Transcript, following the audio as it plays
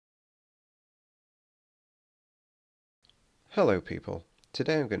Hello people,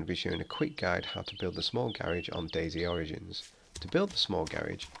 today I'm going to be showing a quick guide how to build a small garage on DayZ Origins. To build the small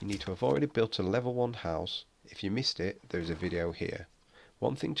garage you need to have already built a level 1 house. If you missed it, there is a video here.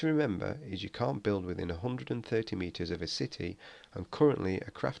 One thing to remember is you can't build within 130 meters of a city, and currently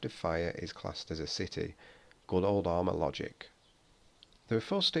a craft of fire is classed as a city. Good old armor logic. There are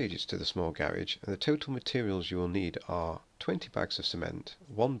 4 stages to the small garage, and the total materials you will need are 20 bags of cement,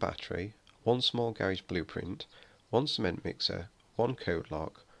 1 battery, 1 small garage blueprint, 1 cement mixer, 1 code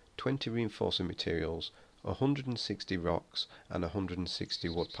lock, 20 reinforcing materials, 160 rocks and 160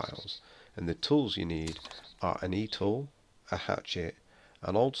 wood piles. And the tools you need are an E-tool, a hatchet,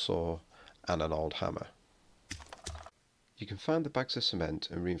 an old saw and an old hammer. You can find the bags of cement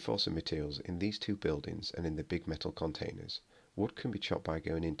and reinforcing materials in these 2 buildings and in the big metal containers. Wood can be chopped by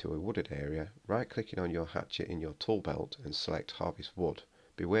going into a wooded area, right clicking on your hatchet in your tool belt and select harvest wood.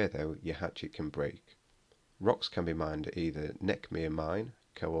 Beware though, your hatchet can break. Rocks can be mined at either Neckmere Mine,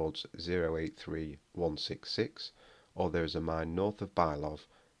 coords 083166, or there is a mine north of Bylov,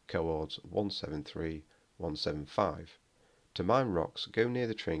 coords 173175. To mine rocks, go near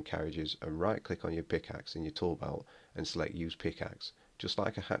the train carriages and right click on your pickaxe in your tool belt and select use pickaxe. Just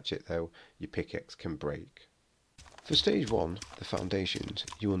like a hatchet though, your pickaxe can break. For stage 1, the foundations,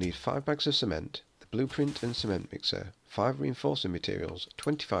 you will need 5 bags of cement, the blueprint and cement mixer, 5 reinforcing materials,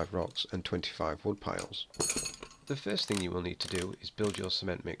 25 rocks and 25 wood piles. The first thing you will need to do is build your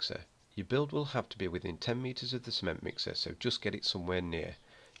cement mixer. Your build will have to be within 10 meters of the cement mixer, so just get it somewhere near.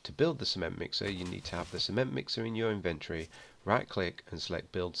 To build the cement mixer you need to have the cement mixer in your inventory, right click and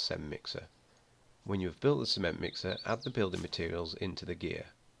select build cement mixer. When you have built the cement mixer, add the building materials into the gear.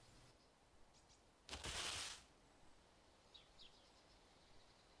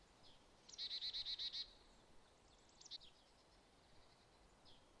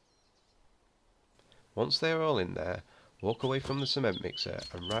 Once they are all in there, walk away from the cement mixer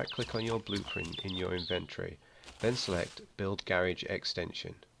and right click on your blueprint in your inventory, then select Build Garage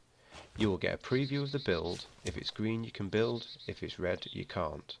Extension. You will get a preview of the build. If it's green you can build, if it's red you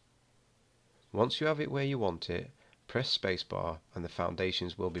can't. Once you have it where you want it, press spacebar and the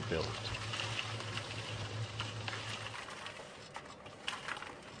foundations will be built.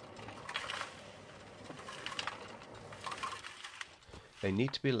 They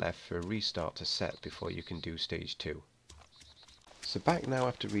need to be left for a restart to set before you can do stage 2. So back now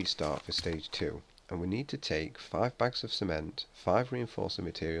after restart for stage 2, and we need to take 5 bags of cement, 5 reinforcing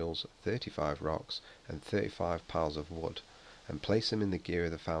materials, 35 rocks and 35 piles of wood, and place them in the gear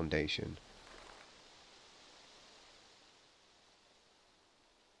of the foundation.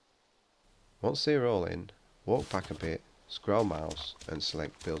 Once they are all in, walk back a bit, scroll mouse and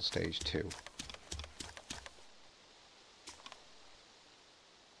select build stage 2.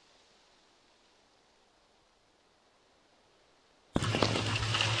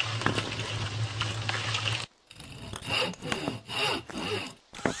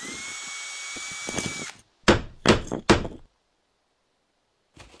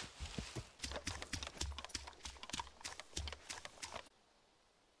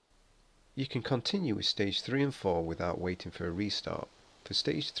 You can continue with stage 3 and 4 without waiting for a restart. For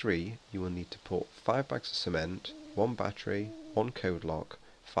stage 3 you will need to put 5 bags of cement, 1 battery, 1 code lock,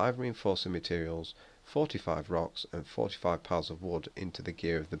 5 reinforcing materials, 45 rocks and 45 piles of wood into the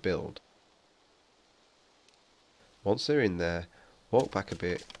gear of the build. Once they're in there, walk back a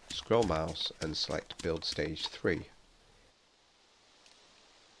bit, scroll mouse and select build stage 3.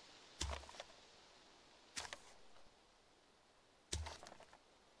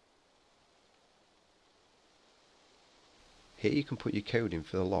 Here you can put your code in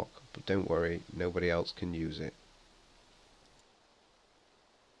for the lock, but don't worry, nobody else can use it.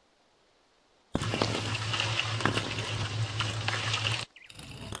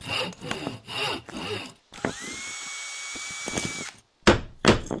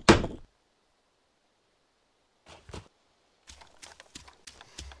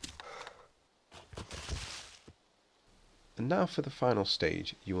 And now for the final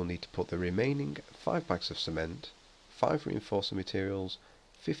stage, you will need to put the remaining 5 bags of cement, 5 reinforcing materials,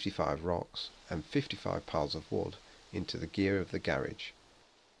 55 rocks and 55 piles of wood into the gear of the garage.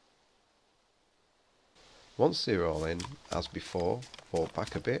 Once they're all in, as before, walk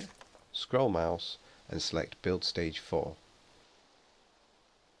back a bit, scroll mouse and select build stage 4.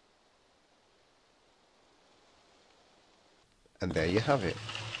 And there you have it,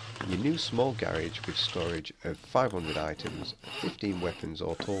 your new small garage with storage of 500 items, 15 weapons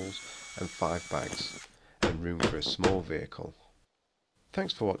or tools and 5 bags, and room for a small vehicle.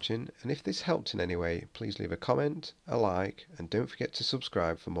 Thanks for watching, and if this helped in any way, please leave a comment, a like, and don't forget to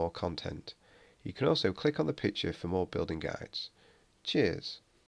subscribe for more content. You can also click on the picture for more building guides. Cheers!